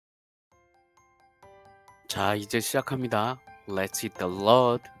자, 이제 시작합니다. Let's eat the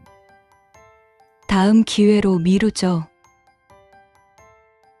Lord. 다음 기회로 미루죠.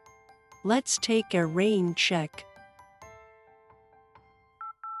 Let's take a rain check.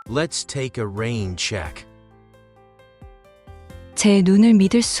 Let's take a rain check. 제 눈을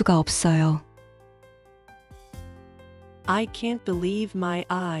믿을 수가 없어요. I can't believe my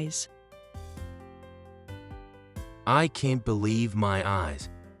eyes. I can't believe my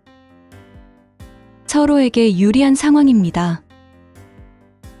eyes. 서로에게 유리한 상황입니다.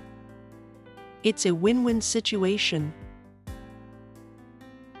 It's a win-win situation.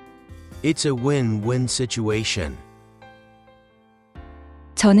 It's a win-win situation.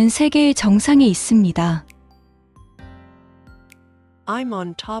 저는 세계의 정상에 있습니다. I'm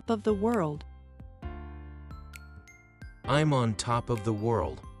on top of the world. I'm on top of the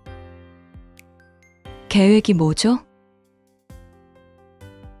world. 계획이 뭐죠?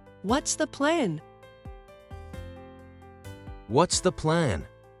 What's the plan? What's the plan?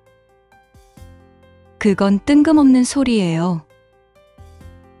 그건 뜬금없는 소리예요.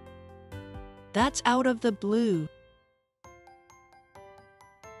 That's out of the blue.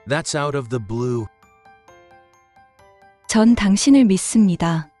 That's out of the blue. 전 당신을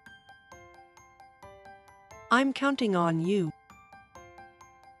믿습니다. I'm counting on you.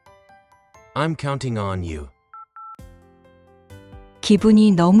 I'm counting on you.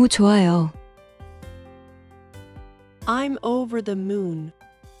 기분이 너무 좋아요. I'm over the moon.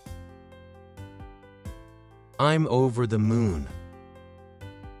 I'm over the moon.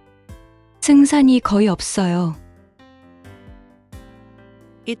 승산이 거의 없어요.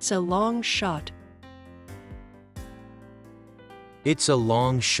 It's a long shot. It's a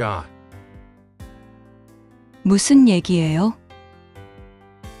long shot. 무슨 얘기예요?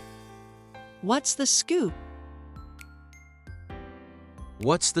 What's the scoop?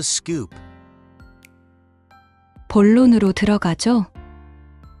 What's the scoop? 본론으로 들어가죠?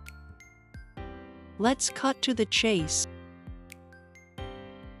 Let's cut to the chase.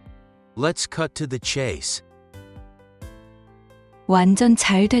 Let's cut to the chase. 완전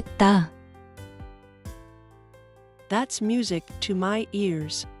잘 됐다. That's music to my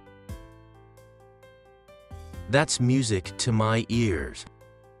ears. That's music to my ears.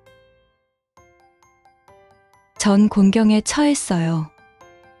 전 곤경에 처했어요.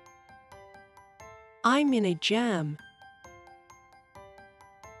 I'm in a jam.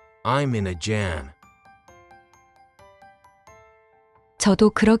 I'm in a jam. 저도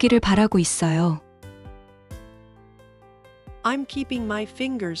그러기를 바라고 있어요. I'm keeping my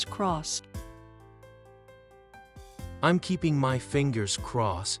fingers crossed. I'm keeping my fingers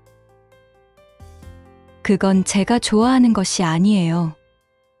crossed. 그건 제가 좋아하는 것이 아니에요.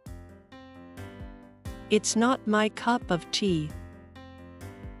 It's not my cup of tea.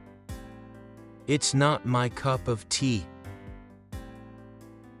 It's not my cup of tea.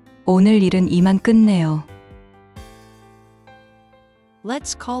 오늘 일은 이만 끝내요.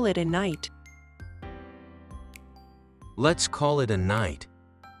 Let's call it a night. Let's call it a night.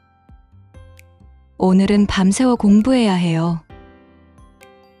 오늘은 밤새워 공부해야 해요.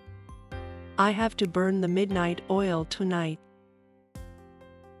 I have to burn the midnight oil tonight.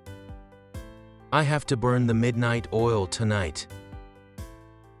 I have to burn the midnight oil tonight.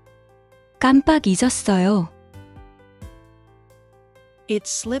 깜빡 잊었어요. It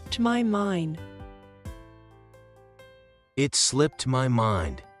slipped my mind. It slipped my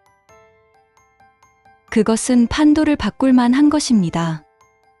mind. 그것은 판도를 바꿀 만한 것입니다.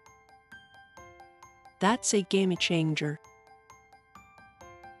 That's a game changer.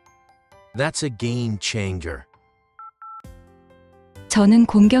 That's a game changer. 저는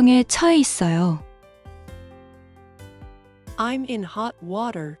곤경에 처해 있어요. I'm in hot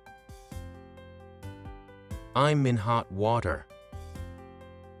water. I'm in hot water.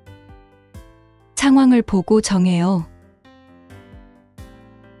 상황을 보고 정해요.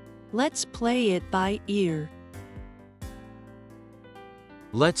 Let's play it by ear.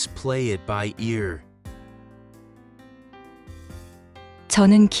 Let's play it by ear.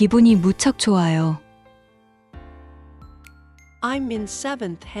 저는 기분이 무척 좋아요. I'm in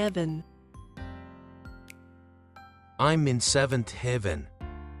seventh heaven. I'm in seventh heaven.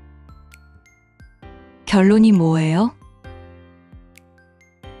 결론이 뭐예요?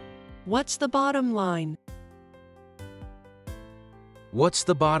 What's the bottom line? What's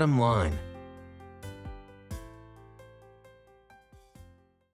the bottom line?